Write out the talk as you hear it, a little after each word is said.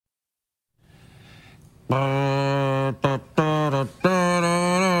Keep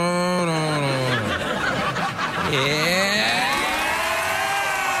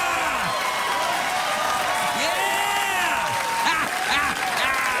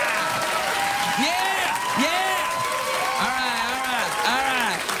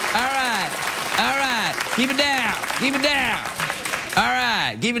it down. Keep it down. All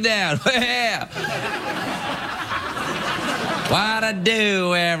right, keep it down. Well, what I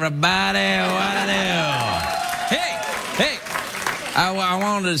do, everybody? What I do? Hey, I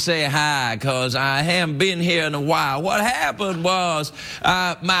wanted to say hi because I haven't been here in a while. What happened was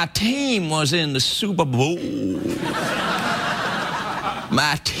my team was in the Super Bowl.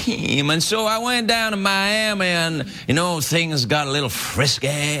 My team. And so I went down to Miami and, you know, things got a little frisky.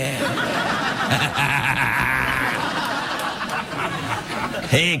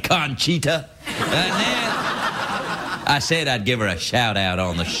 Hey, Conchita. And then I said I'd give her a shout out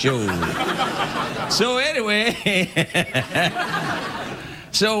on the show. So anyway,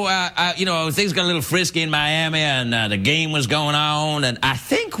 you know, things got a little frisky in Miami and the game was going on and I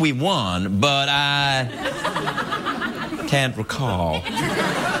think we won, but I can't recall.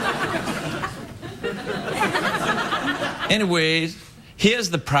 Anyways, here's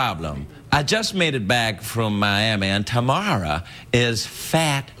the problem. I just made it back from Miami, and tomorrow is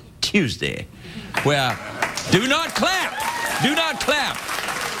Fat Tuesday. Well, do not clap. Do not clap.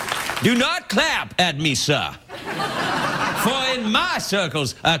 Do not clap at me, sir. For in my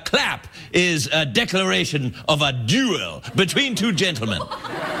circles, a clap is a declaration of a duel between two gentlemen.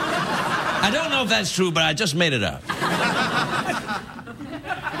 I don't know if that's true, but I just made it up.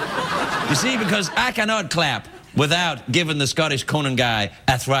 You see, because I cannot clap without giving the Scottish Conan guy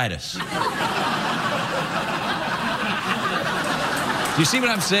arthritis. You see what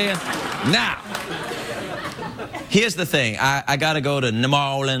I'm saying? Now, here's the thing. I got to go to New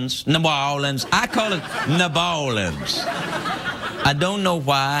Orleans. New Orleans. I call it New Orleans. I don't know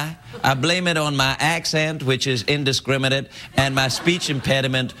why. I blame it on my accent, which is indiscriminate, and my speech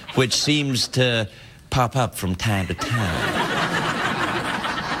impediment, which seems to pop up from time to time.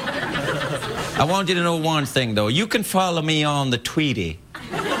 I want you to know one thing, though. You can follow me on the Tweety.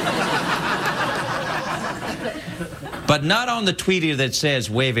 But not on the Tweety that says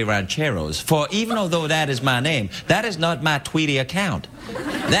Wavy Rancheros. For even although that is my name, that is not my Tweety account.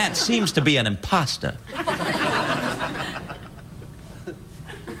 That seems to be an imposter.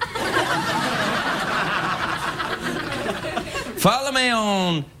 Follow me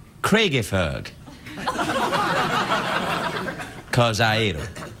on Craigie Ferg. 'Cause I ate him.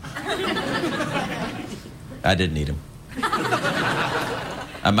 I didn't eat him.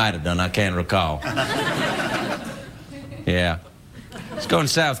 I might have done, I can't recall. Yeah. It's going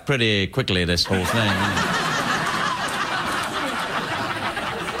south pretty quickly, this whole thing.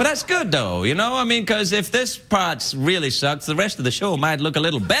 But that's good, though, you know? I mean, because if this part really sucks, the rest of the show might look a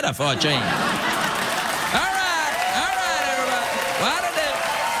little better for a change. All right, everybody. What to do?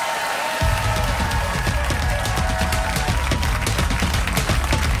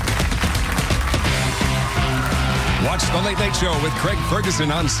 Watch The Late Late Show with Craig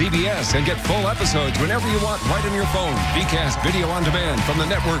Ferguson on CBS and get full episodes whenever you want right on your phone. VCast Video on Demand from the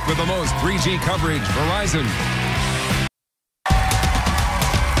network with the most 3G coverage, Verizon.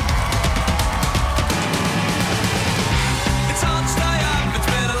 It's hard to stay up, it's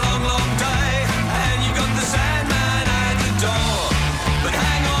been a long, long day, and you got the Sandman at the door. But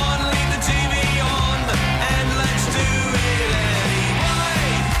hang on, leave the TV on, and let's do it anyway.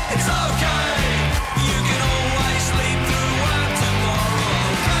 It's okay, you can always sleep through work tomorrow.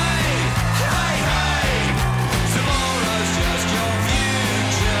 Hey, hey, hey, tomorrow's just your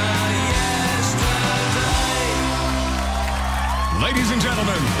future yesterday. Ladies and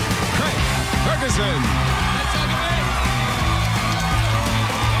gentlemen, Craig Ferguson.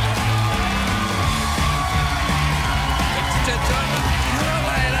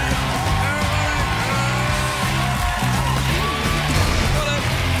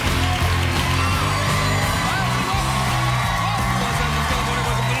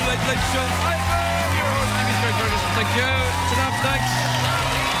 Thank you. It's enough, thanks.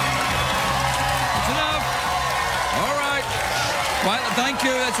 It's enough. All right. Well, thank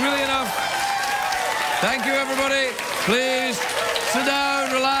you. That's really enough. Thank you, everybody. Please sit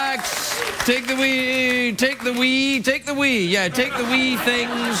down, relax. Take the wee. Yeah, take the wee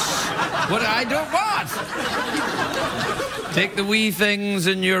things. What? I don't what? Take the wee things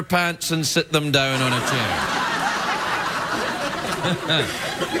in your pants and sit them down on a chair.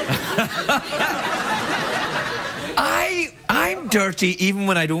 I'm dirty even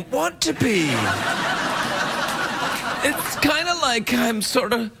when I don't want to be. It's kind of like I'm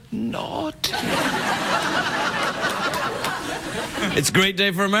sort of not. It's a great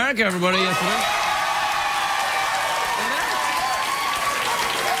day for America, everybody, yesterday.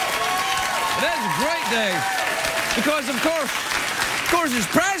 It is a great day. Because, of course, it's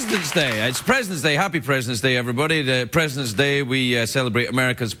President's Day. It's President's Day. Happy President's Day, everybody. The President's Day, we celebrate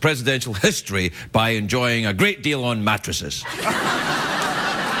America's presidential history by enjoying a great deal on mattresses.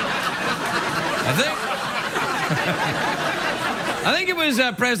 I think it was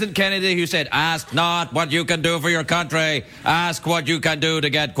President Kennedy who said, "Ask not what you can do for your country. Ask what you can do to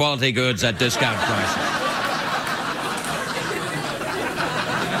get quality goods at discount prices."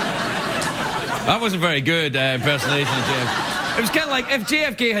 That wasn't very good impersonation of JFK. It was kind of like if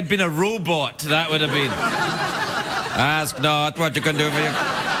JFK had been a robot, that would have been. Ask not what you can do for your...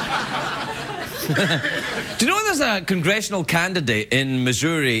 Do you know there's a congressional candidate in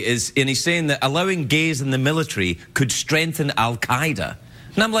Missouri, and he's saying that allowing gays in the military could strengthen Al-Qaeda?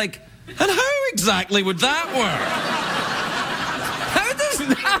 And I'm like, and how exactly would that work? How does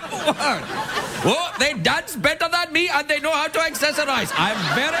that work? Oh, they dance better than me and they know how to accessorize. I'm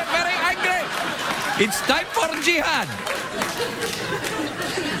very, very angry. It's time for jihad.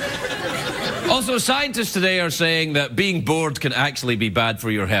 Also, scientists today are saying that being bored can actually be bad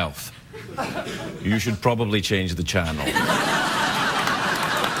for your health. You should probably change the channel.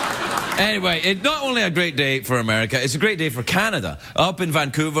 Anyway, it's not only a great day for America, it's a great day for Canada. Up in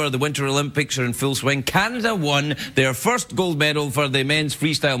Vancouver, the Winter Olympics are in full swing. Canada won their first gold medal for the men's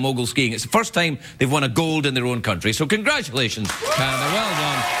freestyle mogul skiing. It's the first time they've won a gold in their own country. So congratulations, Canada. Well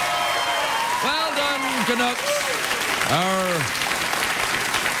done. Well done, Canucks. Our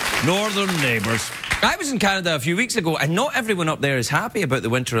northern neighbours. I was in Canada a few weeks ago, and not everyone up there is happy about the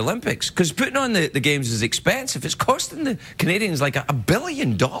Winter Olympics, because putting on the games is expensive. It's costing the Canadians like $1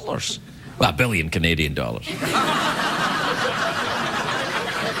 billion. Well, $1 billion Canadian dollars. It's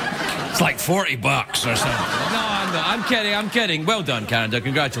like $40 or something. No, I'm kidding. Well done, Canada.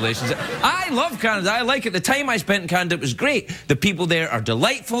 Congratulations. I love Canada. I like it. The time I spent in Canada was great. The people there are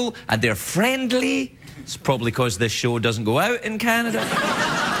delightful, and they're friendly. It's probably because this show doesn't go out in Canada.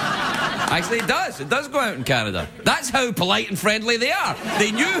 Actually, it does. It does go out in Canada. That's how polite and friendly they are.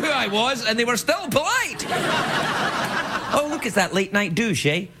 They knew who I was, and they were still polite. Oh, look, it's that late night douche,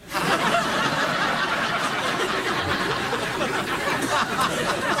 eh?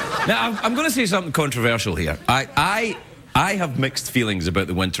 Now, I'm going to say something controversial here. I have mixed feelings about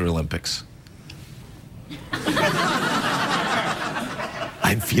the Winter Olympics.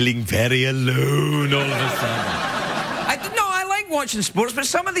 I'm feeling very alone all of a sudden. I like watching sports, but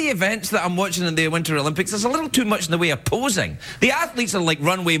some of the events that I'm watching in the Winter Olympics, there's a little too much in the way of posing. The athletes are like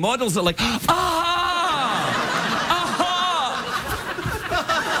runway models that are like,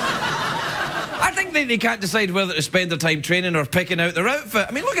 I think they can't decide whether to spend their time training or picking out their outfit.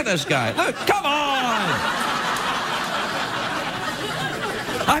 I mean, look at this guy. Look, come on!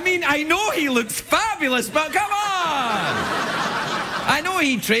 I mean, I know he looks fabulous, but come on! I know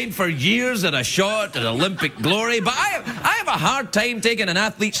he trained for years at a shot at Olympic glory, but I have a hard time taking an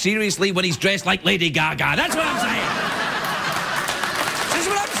athlete seriously when he's dressed like Lady Gaga. That's what I'm saying. That's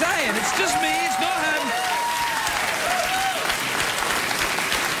what I'm saying. It's just me. It's not him.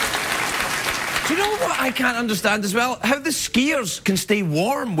 Do you know what I can't understand as well? How the skiers can stay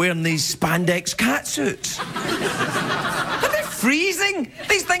warm wearing these spandex catsuits. Freezing?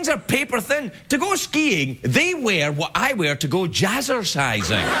 These things are paper thin. To go skiing, they wear what I wear to go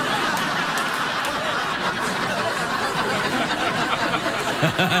jazzercising.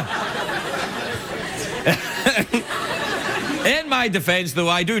 In my defense, though,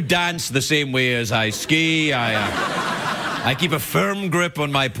 I do dance the same way as I ski. I keep a firm grip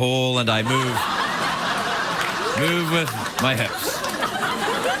on my pole and I move with my hips.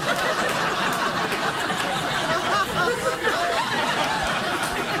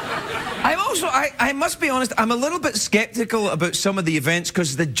 I must be honest, I'm a little bit sceptical about some of the events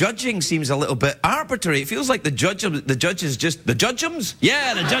because the judging seems a little bit arbitrary. It feels like the judges just... The judgems?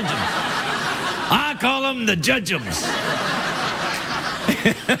 Yeah, the judgems. I call them the judgems.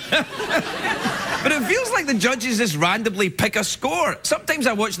 But it feels like the judges just randomly pick a score. Sometimes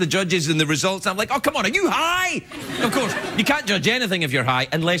I watch the judges and the results, and I'm like, oh, come on, are you high? Of course, you can't judge anything if you're high,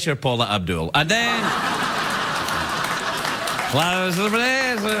 unless you're Paula Abdul. And then...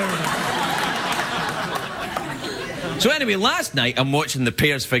 So anyway, last night I'm watching the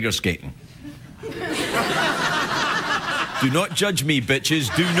pairs figure skating. Do not judge me,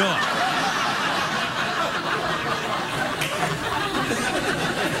 bitches. Do not.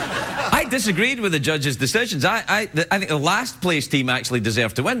 I disagreed with the judges' decisions. I think the last place team actually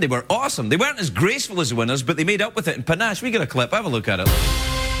deserved to win. They were awesome. They weren't as graceful as the winners, but they made up with it in panache. We got a clip. Have a look at it.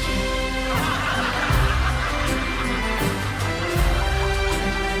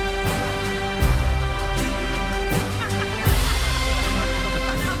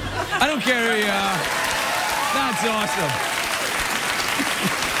 I don't care who you are. That's awesome.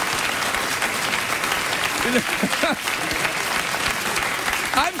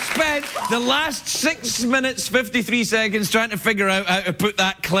 I've spent the last 6 minutes, 53 seconds trying to figure out how to put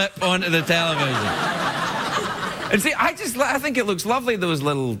that clip onto the television. And see, I think it looks lovely, those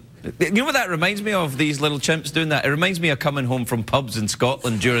little... You know what that reminds me of, these little chimps doing that? It reminds me of coming home from pubs in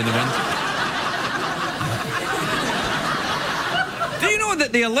Scotland during the winter. Do you know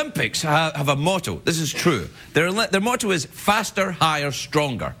that the Olympics have a motto? This is true. Their motto is faster, higher,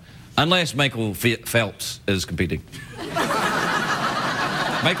 stronger. Unless Michael Phelps is competing.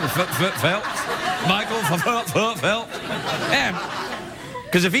 Michael Phelps? Michael Phelps?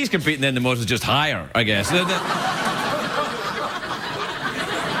 Because if he's competing, then the motor's just higher, I guess.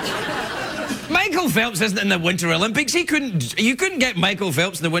 Michael Phelps isn't in the Winter Olympics. You couldn't get Michael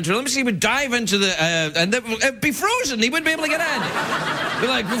Phelps in the Winter Olympics. He would dive into the... and it'd be frozen. He wouldn't be able to get in. Be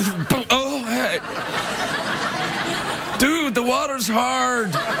like... Oh, dude, the water's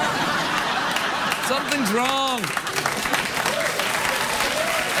hard. Something's wrong.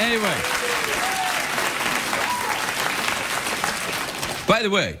 Anyway. By the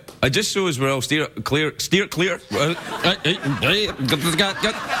way, just so as we're all steer clear.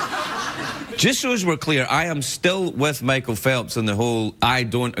 Just so as we're clear, I am still with Michael Phelps on the whole, I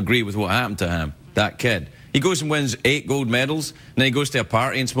don't agree with what happened to him, that kid. He goes and wins 8 gold medals, and then he goes to a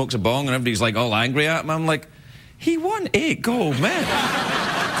party and smokes a bong, and everybody's like all angry at him. I'm like, he won 8 gold medals.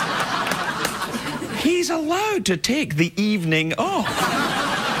 He's allowed to take the evening off.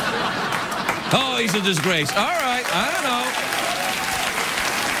 Oh, he's a disgrace. All right, I don't know.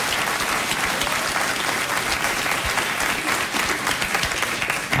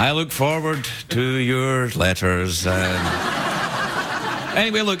 I look forward to your letters.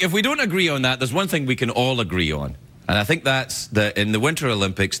 Anyway, look, if we don't agree on that, there's one thing we can all agree on. And I think that's that in the Winter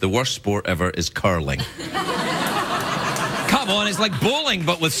Olympics, the worst sport ever is curling. Come on, it's like bowling,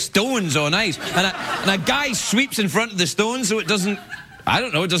 but with stones on ice. And a guy sweeps in front of the stones so it doesn't, I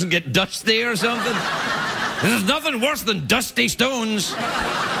don't know, it doesn't get dusty or something. There's nothing worse than dusty stones.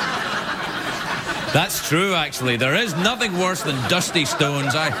 That's true, actually. There is nothing worse than dusty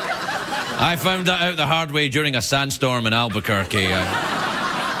stones. I found that out the hard way during a sandstorm in Albuquerque. We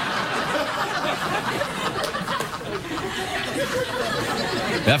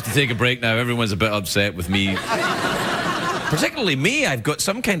have to take a break now. Everyone's a bit upset with me. Particularly me. I've got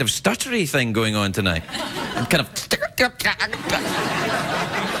some kind of stuttery thing going on tonight. I'm kind of...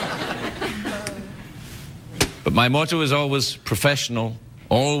 But my motto is always professional.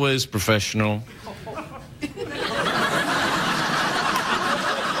 Always professional.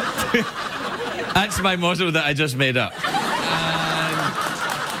 That's my motto that I just made up. And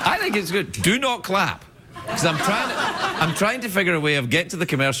I think it's good. Do not clap. Because I'm trying to figure a way of getting to the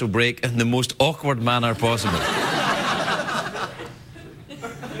commercial break in the most awkward manner possible.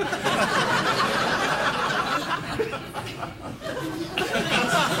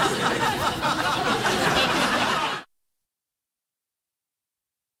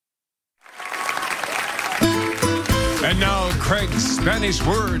 And now, Craig's Spanish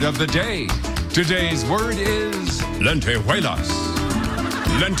word of the day. Today's word is lentejuelas.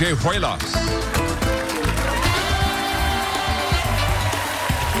 Lentejuelas.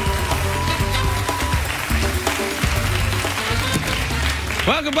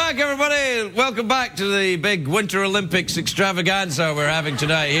 Welcome back, everybody. Welcome back to the big Winter Olympics extravaganza we're having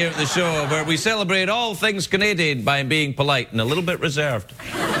tonight here at the show, where we celebrate all things Canadian by being polite and a little bit reserved.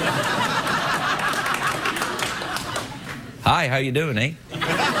 Hi, how you doing, eh?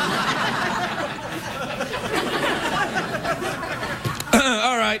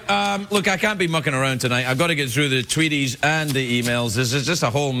 All right, look, I can't be mucking around tonight. I've got to get through the tweeties and the emails. This is just a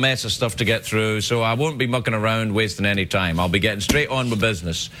whole mess of stuff to get through, so I won't be mucking around, wasting any time. I'll be getting straight on with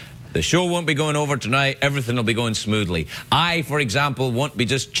business. The show won't be going over tonight. Everything will be going smoothly. I, for example, won't be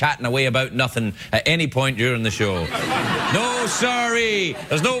just chatting away about nothing at any point during the show. No, sorry.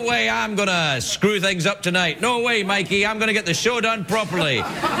 There's no way I'm going to screw things up tonight. No way, Mikey. I'm going to get the show done properly.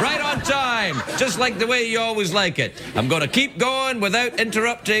 Right on time. Just like the way you always like it. I'm going to keep going without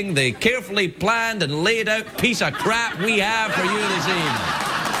interrupting the carefully planned and laid out piece of crap we have for you this evening.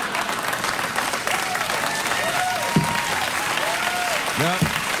 Yeah.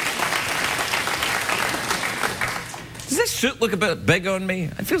 Does this suit look a bit big on me?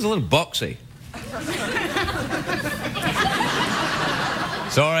 It feels a little boxy.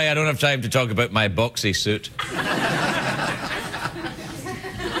 Sorry, I don't have time to talk about my boxy suit.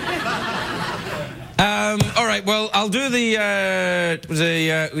 All right, well, I'll do yeah,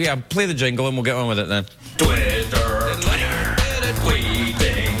 play the jingle and we'll get on with it then. Twitter,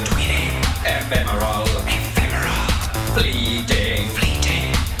 tweeting, ephemeral, fleeting,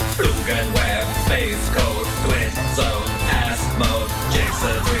 flug and web, face code, twit zone, ass mode,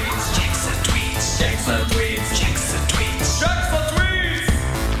 Jackson tweets,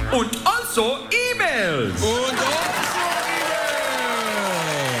 und also E-Mails.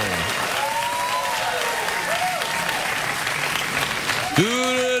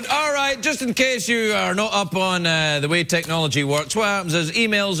 Good. All right, just in case you are not up on the way technology works, what happens is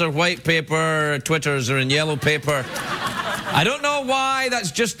emails are white paper, Twitters are in yellow paper. I don't know why,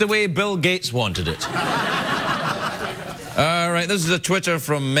 that's just the way Bill Gates wanted it. All right, this is a Twitter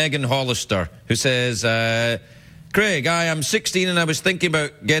from Megan Hollister, who says, Craig, I am 16 and I was thinking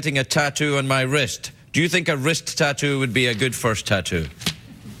about getting a tattoo on my wrist. Do you think a wrist tattoo would be a good first tattoo?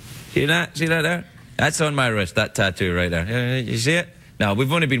 See that? See that there? That's on my wrist, that tattoo right there. You see it? Now,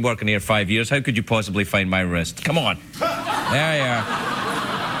 we've only been working here 5 years. How could you possibly find my wrist? Come on. There you are.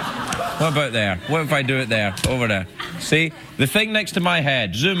 What about there? What if I do it there? Over there. See? The thing next to my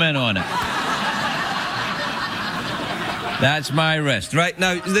head. Zoom in on it. That's my wrist. Right,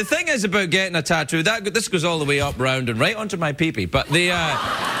 now, the thing is about getting a tattoo, this goes all the way up, round, and right onto my pee-pee. But it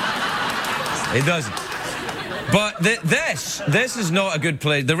doesn't. But this is not a good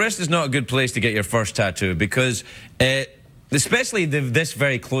place. The wrist is not a good place to get your first tattoo because, especially this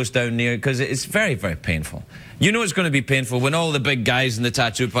very close down near, because it's very, very painful. You know it's going to be painful when all the big guys in the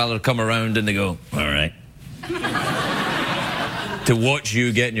tattoo parlor come around and they go, all right, to watch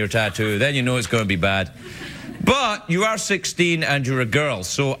you getting your tattoo. Then you know it's going to be bad. But you are 16 and you're a girl,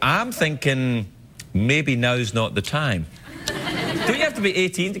 so I'm thinking maybe now's not the time. Don't you have to be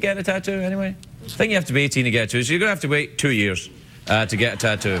 18 to get a tattoo anyway? I think you have to be 18 to get a tattoo, so you're going to have to wait 2 years to get a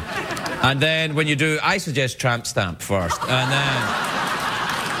tattoo. And then when you do, I suggest tramp stamp first. And then...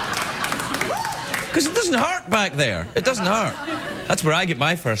 Because it doesn't hurt back there. It doesn't hurt. That's where I get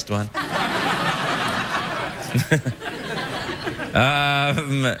my first one.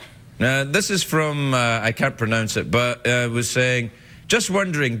 This is from, I can't pronounce it, but was saying, just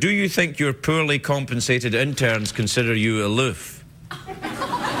wondering, do you think your poorly compensated interns consider you aloof?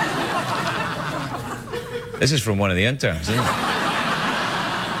 This is from one of the interns, isn't it?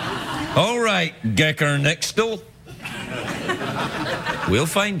 All right, Gecker Nixtel. We'll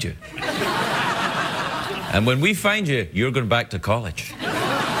find you. And when we find you, you're going back to college.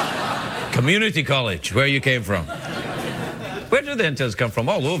 Community college, where you came from. Where do the interns come from?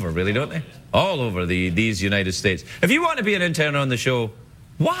 All over, really, don't they? All over these United States. If you want to be an intern on the show,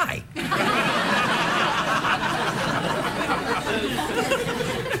 why?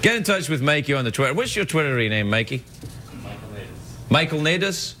 Get in touch with Mikey on the Twitter. What's your Twitter name, Mikey? Michael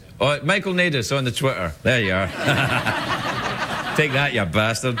Nadis. Oh, Michael Nadis on the Twitter. There you are. Take that, you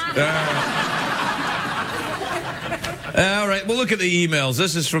bastard. All right, we'll look at the emails.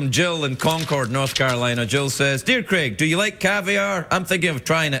 This is from Jill in Concord, North Carolina. Jill says, Dear Craig, do you like caviar? I'm thinking of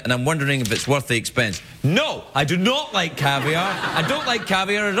trying it, and I'm wondering if it's worth the expense. No, I do not like caviar. I don't like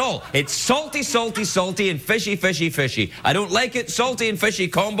caviar at all. It's salty, salty, salty, and fishy, fishy, fishy. I don't like it. Salty and fishy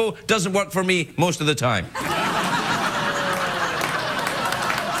combo doesn't work for me most of the time.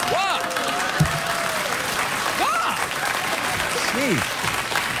 What? What? Jeez.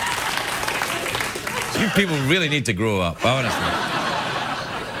 You people really need to grow up, honestly.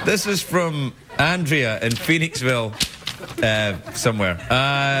 This is from Andrea in Phoenixville, somewhere.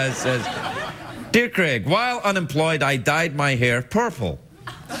 It says, Dear Craig, while unemployed, I dyed my hair purple.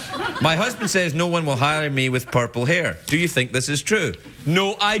 My husband says no one will hire me with purple hair. Do you think this is true?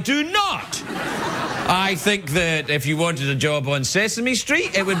 No, I do not. I think that if you wanted a job on Sesame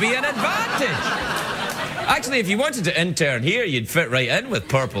Street, it would be an advantage. Actually, if you wanted to intern here, you'd fit right in with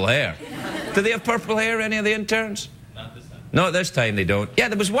purple hair. Do they have purple hair, any of the interns? Not this time. No, this time they don't. Yeah,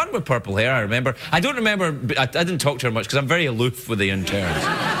 there was one with purple hair, I remember. I don't remember, I didn't talk to her much because I'm very aloof with the interns.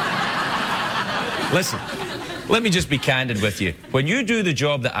 Listen, let me just be candid with you. When you do the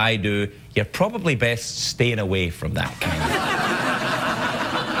job that I do, you're probably best staying away from that kind of...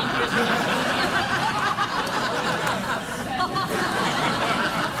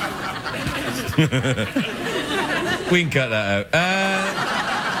 We can cut that out.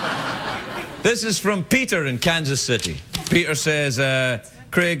 This is from Peter in Kansas City. Peter says,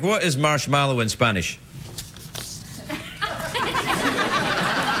 Craig, what is marshmallow in Spanish?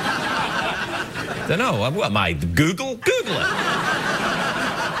 Don't know. What am I? Google? Google it.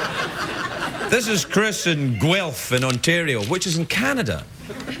 This is Chris in Guelph in Ontario, which is in Canada.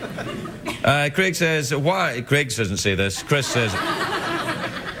 Craig says, why? Craig doesn't say this. Chris says,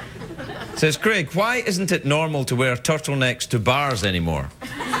 Craig, why isn't it normal to wear turtlenecks to bars anymore?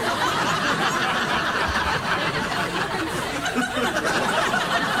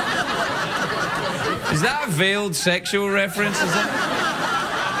 Is that a veiled sexual reference? Is that?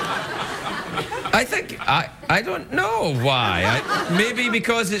 I think, I don't know why. Maybe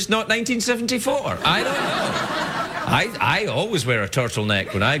because it's not 1974. I don't know. I always wear a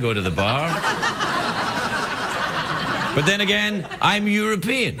turtleneck when I go to the bar. But then again, I'm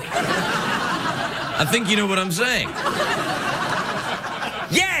European. I think you know what I'm saying.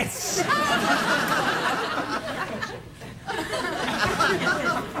 Yes!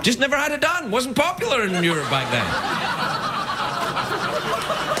 Just never had it done. Wasn't popular in Europe back then.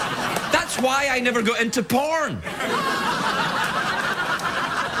 That's why I never got into porn.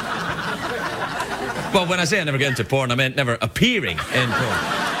 Well, when I say I never got into porn, I meant never appearing in porn.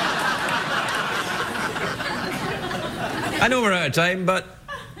 I know we're out of time, but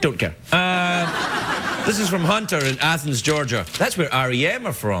don't care. This is from Hunter in Athens, Georgia. That's where REM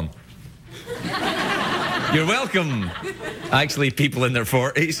are from. You're welcome. Actually, people in their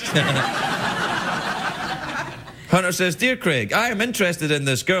 40s. Hunter says, Dear Craig, I am interested in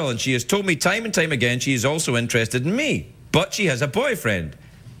this girl, and she has told me time and time again she is also interested in me. But she has a boyfriend.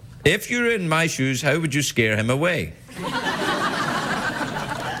 If you're in my shoes, how would you scare him away?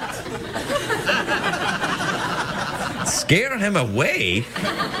 Scare him away?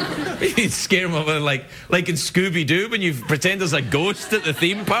 You'd scare him away like in Scooby-Doo when you pretend there's a ghost at the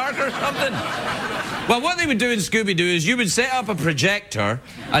theme park or something? Well, what they would do in Scooby-Doo is you would set up a projector,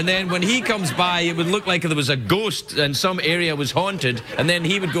 and then when he comes by, it would look like there was a ghost and some area was haunted, and then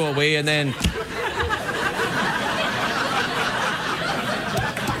he would go away, and then...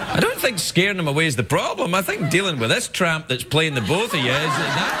 I don't think scaring him away is the problem. I think dealing with this tramp that's playing the both of you is...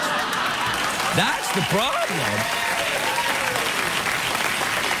 That's the problem.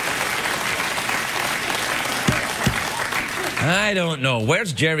 I don't know.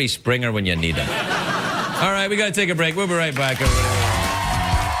 Where's Jerry Springer when you need him? All right, we got to take a break. We'll be right back.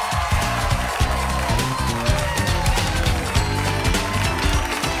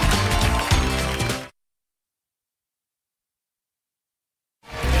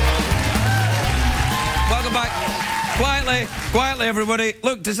 Welcome back. Quietly, everybody.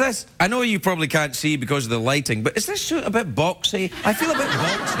 Look, does this... I know you probably can't see because of the lighting, but is this suit a bit boxy? I feel a bit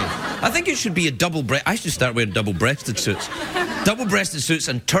boxy. I think it should be a double-breast... I should start wearing double-breasted suits. Double-breasted suits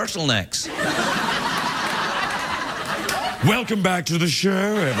and turtlenecks. Welcome back to the show,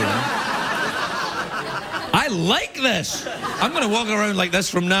 everyone. I like this. I'm going to walk around like this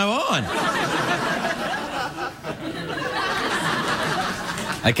from now on.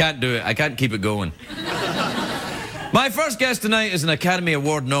 I can't do it. I can't keep it going. My first guest tonight is an Academy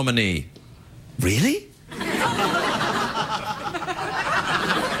Award nominee. Really?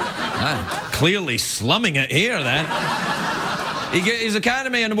 I'm clearly slumming it here, then. He's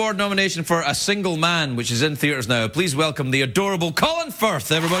Academy Award nomination for A Single Man, which is in theatres now. Please welcome the adorable Colin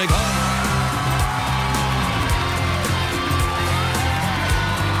Firth, everybody.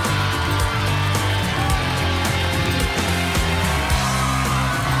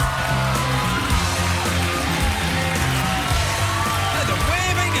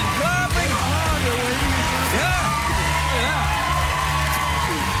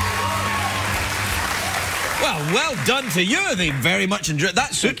 Well done to you. They very much enjoy it.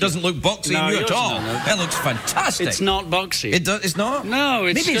 That suit doesn't look boxy on you at all. It looks fantastic. It's not boxy. It's not? No,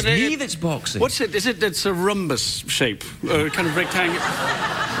 it's... Maybe it's me that's boxy. What's it? It's a rhombus shape. Kind of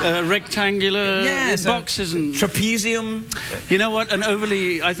rectangular boxes and... Trapezium. You know what?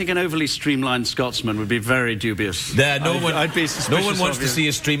 I think an overly streamlined Scotsman would be very dubious. Yeah, I'd be suspicious. No one wants to see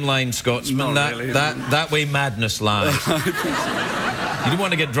a streamlined Scotsman. That way madness lies. You don't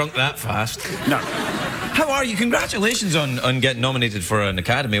want to get drunk that fast. No. How are you? Congratulations on getting nominated for an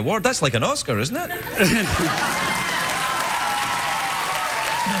Academy Award. That's like an Oscar, isn't it?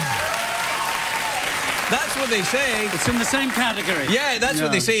 That's what they say. It's in the same category. Yeah, that's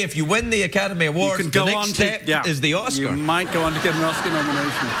what they say. If you win the Academy Award, the next step is the Oscar. You might go on to get an Oscar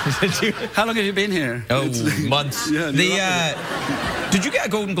nomination. How long have you been here? Oh, months. Yeah, did you get a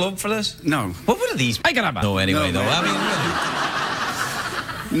Golden Globe for this? No. What are these? I can't know anyway, though. I mean, really.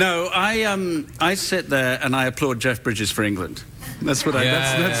 No, I sit there and I applaud Jeff Bridges for England. That's what I.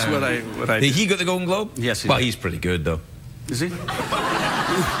 That's what I. Did he get the Golden Globe? Yes. Well, he's pretty good though. Is he?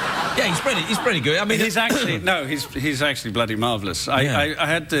 Yeah, he's pretty good. I mean, He's actually he's actually bloody marvellous. I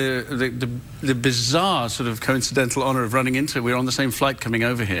had the bizarre sort of coincidental honour of running into. We were on the same flight coming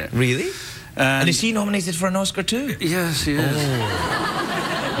over here. Really? And is he nominated for an Oscar too? Yes, he is.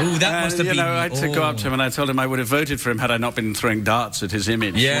 Oh, that must have been... I had to go up to him and I told him I would have voted for him had I not been throwing darts at his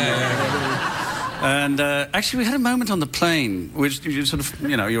image. Yeah. And actually, we had a moment on the plane, which you sort of,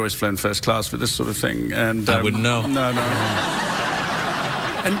 you're always flown first class for this sort of thing. And I wouldn't know. No.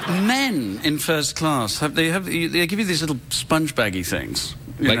 And men in first class, they give you these little sponge baggy things.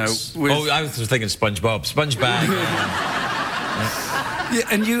 I was thinking SpongeBob. Sponge bag. Yeah,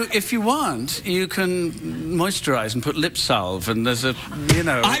 and if you want, you can moisturise and put lip salve, and there's a,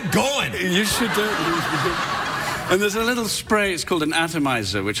 I'm going! You should do it. And there's a little spray, it's called an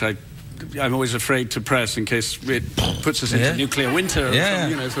atomizer, which I'm always afraid to press in case it puts us into nuclear winter. Or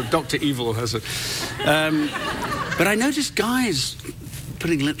something, so Dr. Evil has it. But I noticed guys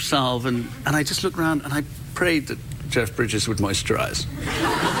putting lip salve, and I just looked around and I prayed that Jeff Bridges would moisturise.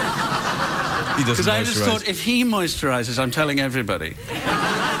 Because I just thought, if he moisturises, I'm telling everybody.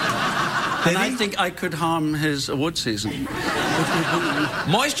 And I think I could harm his award season.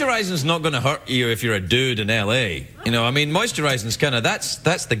 Moisturising's not going to hurt you if you're a dude in LA. I mean, moisturising's kind of,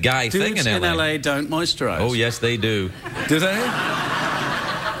 that's the guy thing in LA. Dudes in LA don't moisturise. Oh, yes, they do. Do they?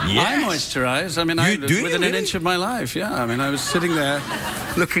 Yes. I moisturise. I mean, within an inch of my life, yeah. I mean, I was sitting there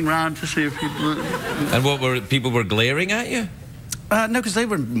looking round to see if people... And people were glaring at you? No, because they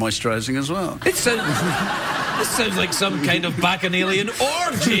were moisturising as well. This sounds like some kind of bacchanalian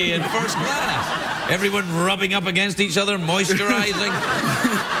orgy in first class. Everyone rubbing up against each other, moisturising.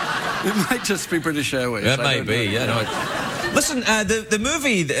 It might just be British Airways. It might be, yeah. No, listen, the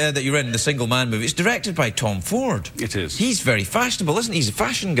movie that you're in, the Single Man movie, is directed by Tom Ford. It is. He's very fashionable, isn't he? He's a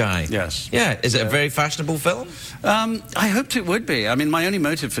fashion guy. Yes. Yeah. Is it a very fashionable film? I hoped it would be. I mean, my only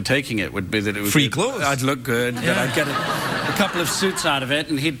motive for taking it would be that it would free clothes. I'd look good, that I'd get a couple of suits out of it,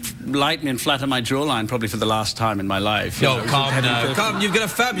 and he'd light me and flatter my jawline probably for the last time in my life. No, calm now. Calm, you've got a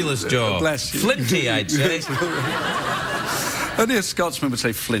fabulous jaw. Bless you. Flinty, I'd say. Only a Scotsman would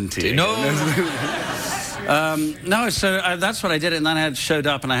say flinty. No. No, so that's what I did, and then I showed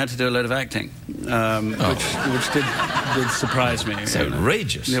up and I had to do a load of acting, which did surprise me. It's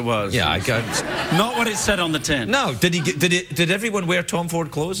outrageous. It was. Yeah, not what it said on the tin. No, did everyone wear Tom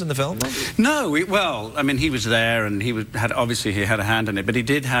Ford clothes in the film? No, well, I mean, he was there, and obviously he had a hand in it, but he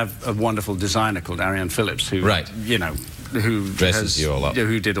did have a wonderful designer called Ariane Phillips, who, who dresses you all up,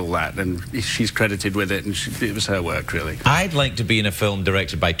 who did all that, and she's credited with it, and it was her work, really. I'd like to be in a film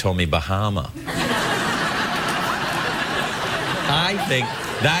directed by Tommy Bahama. I think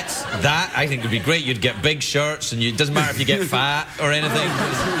I think would be great. You'd get big shirts, and it doesn't matter if you get fat or anything.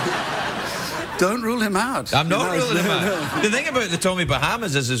 Don't rule him out. I'm not ruling him out. The thing about the Tommy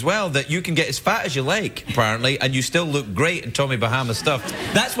Bahamas is as well that you can get as fat as you like, apparently, and you still look great in Tommy Bahama stuff.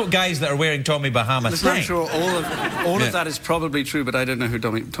 That's what guys that are wearing Tommy Bahama think. I'm sure all of that is probably true, but I don't know who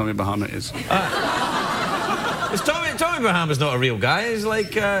Tommy Bahama is. Tommy Bahama's not a real guy. He's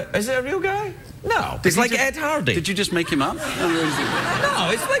like, is it a real guy? No, it's like Ed Hardy. Did you just make him up?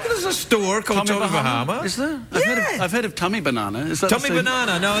 No, it's like there's a store called Tommy Bahama. Is there? Yeah. I've heard of Tommy Banana. Is that Tommy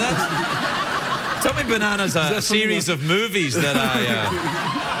Banana? No, that's... Tommy Banana's a series of movies that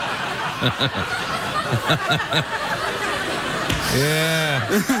Yeah.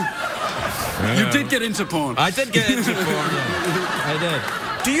 You did get into porn. I did get into porn, yeah. I did.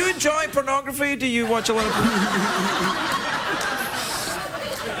 Do you enjoy pornography? Do you watch a lot of porn?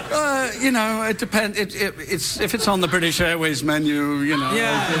 It depends. If it's on the British Airways menu,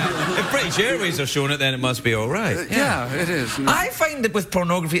 Yeah. If British Airways are showing it, then it must be all right. Yeah, it is. I find that with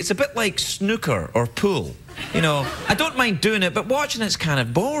pornography, it's a bit like snooker or pool. I don't mind doing it, but watching it's kind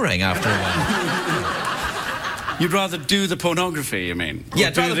of boring after a while. You'd rather do the pornography, you mean?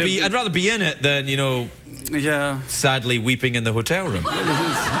 Yeah, I'd rather be in it than, sadly weeping in the hotel room.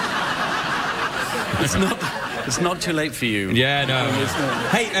 It's not too late for you. Yeah, no.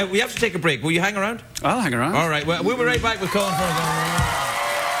 Hey, we have to take a break. Will you hang around? I'll hang around. All right, well, we'll be right back with Colin Firth.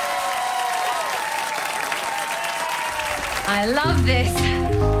 I love this.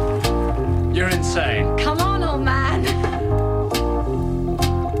 You're insane. Come on, old man.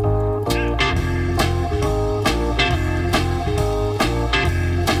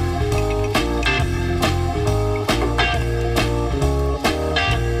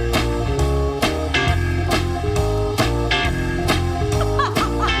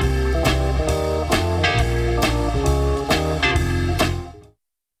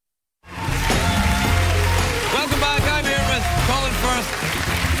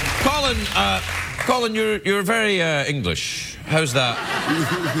 Colin, you're very English. How's that?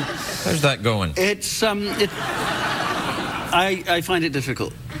 How's that going? It's I find it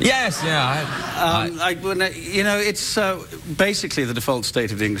difficult. Yes, yeah. You know, it's basically the default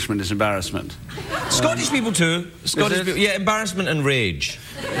state of the Englishman is embarrassment. Scottish people too. Scottish people, yeah, embarrassment and rage.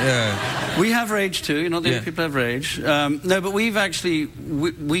 Yeah. We have rage too. You're not the only people have rage. No, but we've actually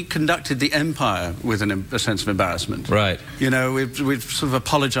we conducted the empire with a sense of embarrassment. Right. You know, we've sort of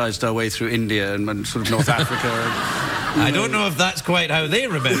apologised our way through India and sort of North Africa. And, I don't know if that's quite how they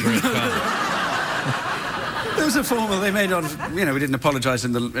remember it. There was a formal they made on, you know, we didn't apologise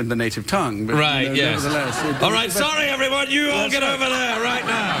in the native tongue. But, right, you know, yes. Nevertheless. All right, sorry everyone, you all get over there right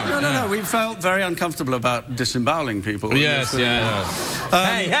now. No, we felt very uncomfortable about disemboweling people. Yes, yeah.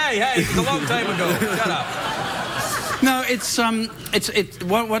 Hey, it's a long time ago. Shut up. No,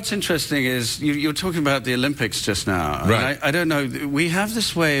 what's interesting is you're talking about the Olympics just now. Right. I don't know, we have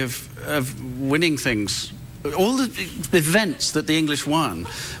this way of winning things. All the events that the English won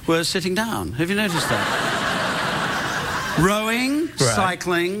were sitting down. Have you noticed that? Rowing,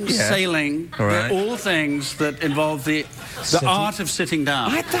 cycling, sailing, they're all things that involve the art of sitting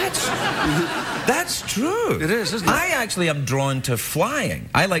down. That's true. It is, isn't it? I actually am drawn to flying.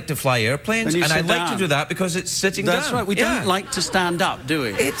 I like to fly airplanes, and I like to do that because it's sitting down. That's right. We don't like to stand up, do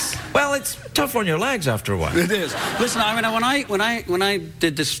we? It's tough on your legs after a while. It is. Listen, I mean, when I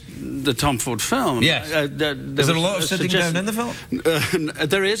did the Tom Ford film, yes. Is there a lot of sitting down in the film?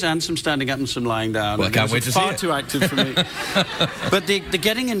 There is, and some standing up and some lying down. Well, I can't wait to see it. Far too active for me. But the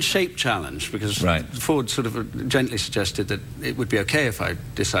getting in shape challenge, because Ford sort of gently suggested that it would be okay if I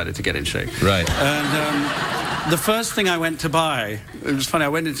decided to get in shape. Right. And the first thing I went to buy, it was funny, I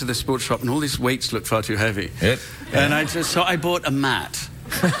went into the sports shop and all these weights looked far too heavy. Yep. And so I bought a mat.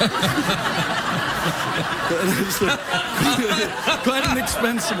 Quite an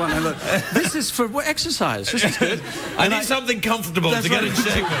expensive one. I thought, this is for exercise. This is good. I need something comfortable to get in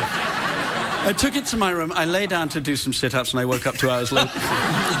shape with. I took it to my room, I lay down to do some sit-ups, and I woke up 2 hours later.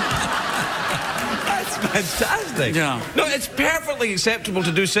 That's fantastic. Yeah. No, it's perfectly acceptable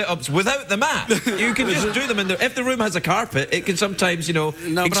to do sit-ups without the mat. You can just do them in there. If the room has a carpet, it can sometimes, you know,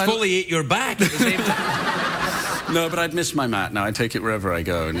 exfoliate your back at the same time. No, but I'd miss my mat now. I take it wherever I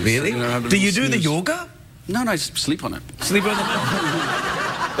go. And really? You know, do you do the yoga? No, I sleep on it. Sleep on the mat?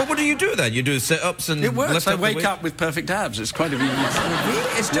 Well, what do you do then? You do sit-ups and... It works. I wake up with perfect abs. It's quite a... Really?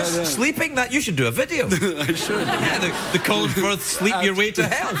 It's just sleeping that... You should do a video. I should. Yeah, the Colin Firth sleep your way to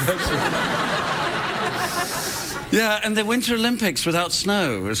health. Yeah, and the Winter Olympics without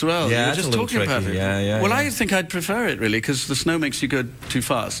snow as well. Yeah, you were just talking about it. Well, I think I'd prefer it, really, because the snow makes you go too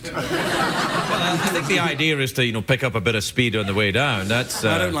fast. Well, I think the idea is to, you know, pick up a bit of speed on the way down. That's...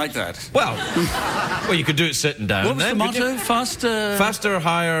 I don't like that. Well, you could do it sitting down. What was the motto? Faster,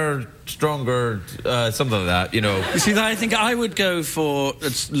 higher, stronger, something like that, you know. You see, I think I would go for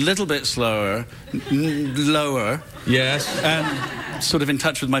a little bit slower, lower. Yes. And sort of in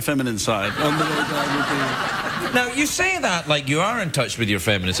touch with my feminine side. On the way down would be... Now, you say that like you are in touch with your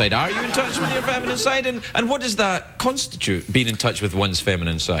feminine side. Are you in touch with your feminine side? And what does that constitute, being in touch with one's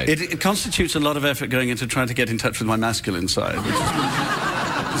feminine side? It constitutes a lot of effort going into trying to get in touch with my masculine side. Which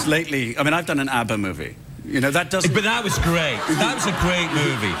is lately... I mean, I've done an ABBA movie. You know, that doesn't... But that was great. That was a great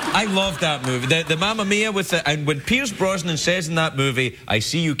movie. I loved that movie. The Mamma Mia with the... And when Pierce Brosnan says in that movie, I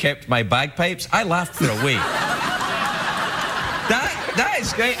see you kept my bagpipes, I laughed for a week. That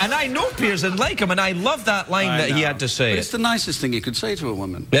is great, and I know Piers and like him, and I love that line that he had to say. But it's the nicest thing you could say to a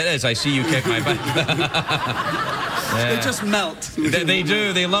woman. It is. I see you kept my back. They just melt. They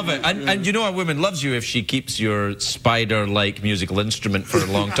do. They love it. And you know a woman loves you if she keeps your spider-like musical instrument for a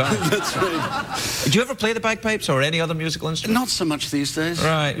long time. That's right. Do you ever play the bagpipes or any other musical instrument? Not so much these days.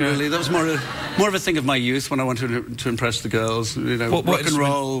 Right. Really. That was more of a thing of my youth when I wanted to impress the girls. You know, rock and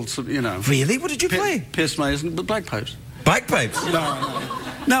roll. You know. Really? What did you play? Pierce my ears, but bagpipes. Bagpipes?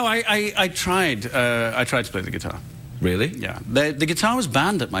 No, I tried to play the guitar. Really? Yeah. The guitar was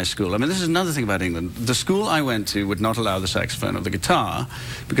banned at my school. I mean, this is another thing about England. The school I went to would not allow the saxophone or the guitar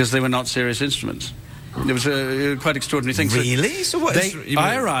because they were not serious instruments. It was a quite extraordinary thing. Really? So what?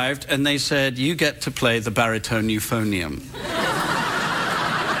 I arrived and they said, you get to play the baritone euphonium.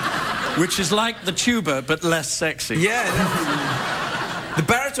 Which is like the tuba, but less sexy. Yeah. The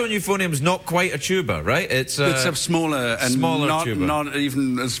baritone euphonium is not quite a tuba, right? It's a smaller and tuba. Not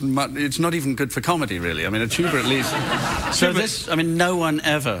even as much. It's not even good for comedy, really. I mean, a tuba at least. So I mean, no one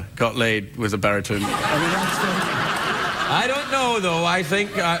ever got laid with a baritone. I don't know, though. I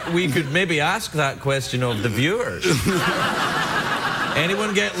think we could maybe ask that question of the viewers.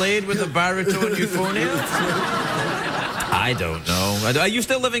 Anyone get laid with a baritone euphonium? I don't know. Are you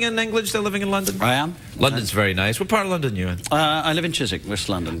still living in England? Still living in London? I am. London's very nice. What part of London are you in? I live in Chiswick, West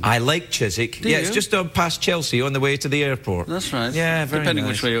London. I like Chiswick. Do yeah, you? it's just past Chelsea on the way to the airport. That's right. Yeah, very Depending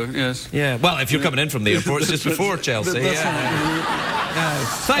nice. which way you're, yes. Yeah, well, if you're coming in from the airport, it's just before Chelsea. That's Yeah.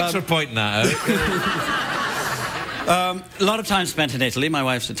 Thanks for pointing that out. A lot of time spent in Italy. My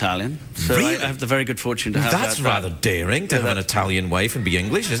wife's Italian, so Really? I have the very good fortune to have That's that. rather daring to have an Italian wife and be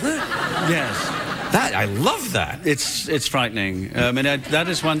English, isn't it? Yes. That I love that. It's frightening. I mean, that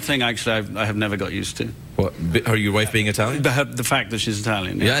is one thing, actually, I have never got used to. What? Are your wife being Italian? The fact that she's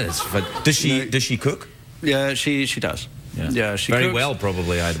Italian. Yeah, it's, does she cook? Yeah, she does. Yeah, she very cooks. well,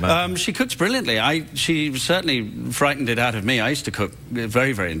 probably, I'd imagine. She cooks brilliantly. She certainly frightened it out of me. I used to cook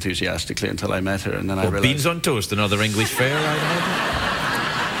very, very enthusiastically until I met her, and then I realized... Beans on toast, another English fare, I'd imagine.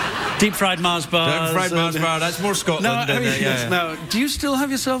 Deep-fried Mars bars. Deep-fried Mars bar, that's more Scotland. No, do you still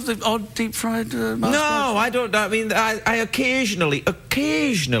have yourself the odd deep-fried Mars bar? No, I don't. I mean, I occasionally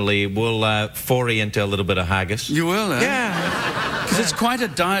will foray into a little bit of haggis. You will, eh? Yeah. Because it's quite a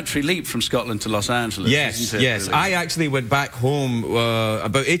dietary leap from Scotland to Los Angeles, Yes, isn't it, yes. really? I actually went back home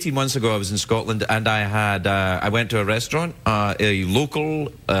about 18 months ago. I was in Scotland, and I went to a restaurant, a local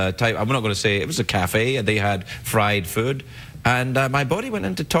type. I'm not going to say it was a cafe, and they had fried food, and my body went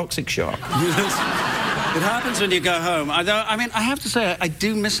into toxic shock. It happens when you go home. I mean, I have to say, I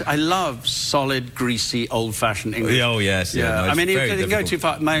do miss it. I love solid, greasy, old-fashioned English. Oh, yes, yeah. No, I mean, you very can go difficult. too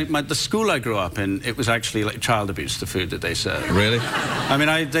far. The school I grew up in, it was actually like child abuse, the food that they served. Really? I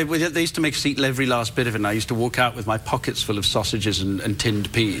mean, they used to make us eat every last bit of it, and I used to walk out with my pockets full of sausages and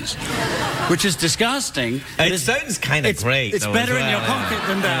tinned peas, which is disgusting. It sounds kind of great. It's though, better as in your well, pocket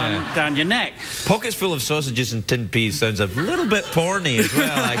than down your neck. Pockets full of sausages and tinned peas sounds a little bit porny as well,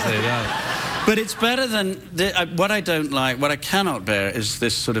 actually. Yeah. But it's better than... what I don't like, what I cannot bear is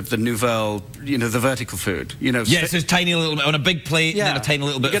this sort of the nouvelle, you know, the vertical food. You know, Yes, there's tiny little on a big plate and then a tiny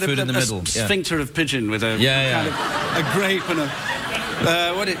little bit You of get food in the middle. A sphincter of pigeon with a Yeah, kind of a grape and a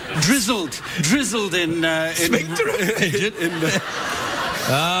drizzled in Sphincter of pigeon?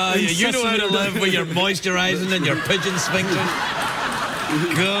 You know how to live with your moisturising and your pigeon sphincter.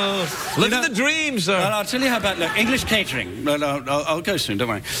 Go. Living the dream, sir. I'll tell you how about, look, English catering. I'll go soon, don't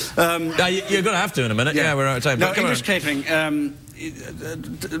worry. You're going to have to in a minute. Yeah, we're out of time. No, But come English on. catering.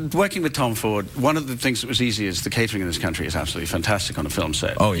 Working with Tom Ford, one of the things that was easy is the catering in this country is absolutely fantastic on a film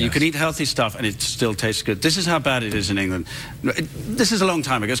set. Oh, yes. You can eat healthy stuff and it still tastes good. This is how bad it is in England. This is a long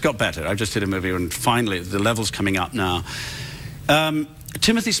time ago. It's got better. I just did a movie and finally the level's coming up now.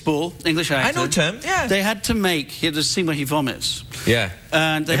 Timothy Spall, English actor. I know Tim, yeah. They had to make... Here's a scene where he vomits. Yeah.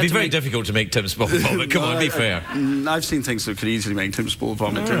 And they It'd had be to very make... difficult to make Tim Spall vomit. Come on, be fair. I've seen things that could easily make Tim Spall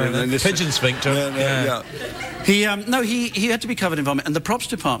vomit. Pigeon sphincter. Yeah. He had to be covered in vomit, and the props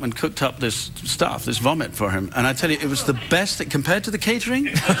department cooked up this stuff, this vomit for him. And I tell you, it was the best that, compared to the catering.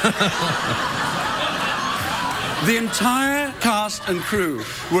 The entire cast and crew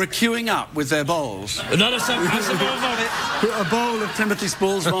were queuing up with their bowls. Another some vomit. A bowl of Timothy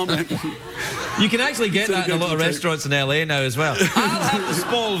Spall's vomit. You can actually get that in a lot of restaurants in LA now as well. I'll have the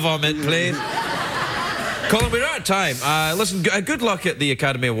Spall vomit, please. Colin, we're out of time. Listen, good luck at the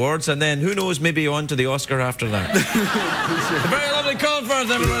Academy Awards, and then who knows, maybe on to the Oscar after that. The very lovely Colin Firth,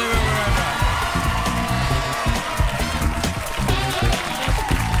 everybody.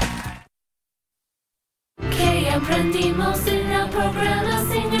 Aprendimos en el programa,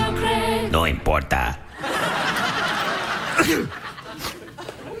 señor Craig. No importa.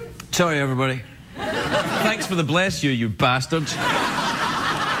 Sorry, everybody. Thanks for the bless you bastards.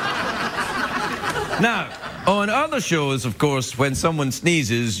 Now, on other shows, of course, when someone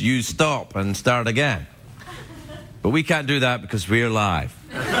sneezes, you stop and start again. But we can't do that because we're live.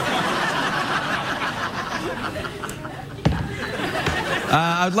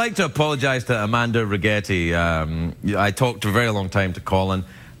 I'd like to apologise to Amanda Righetti. I talked for a very long time to Colin,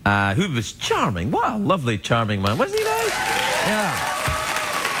 who was charming. What a lovely, charming man. Wasn't he nice? Yeah.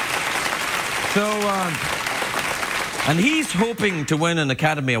 So, and he's hoping to win an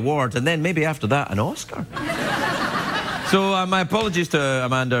Academy Award and then maybe after that an Oscar. So my apologies to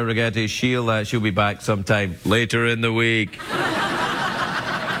Amanda Righetti. She'll be back sometime later in the week.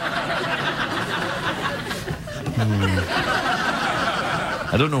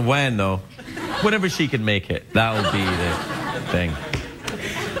 I don't know when, though. Whenever she can make it, that'll be the thing,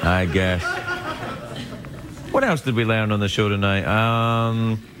 I guess. What else did we learn on the show tonight?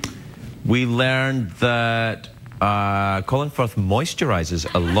 We learned that Colin Firth moisturizes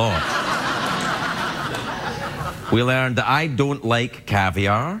a lot. We learned that I don't like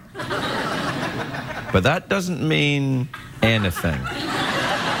caviar, but that doesn't mean anything.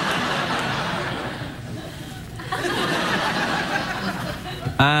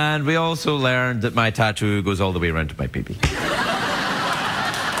 And we also learned that my tattoo goes all the way around to my pee-pee.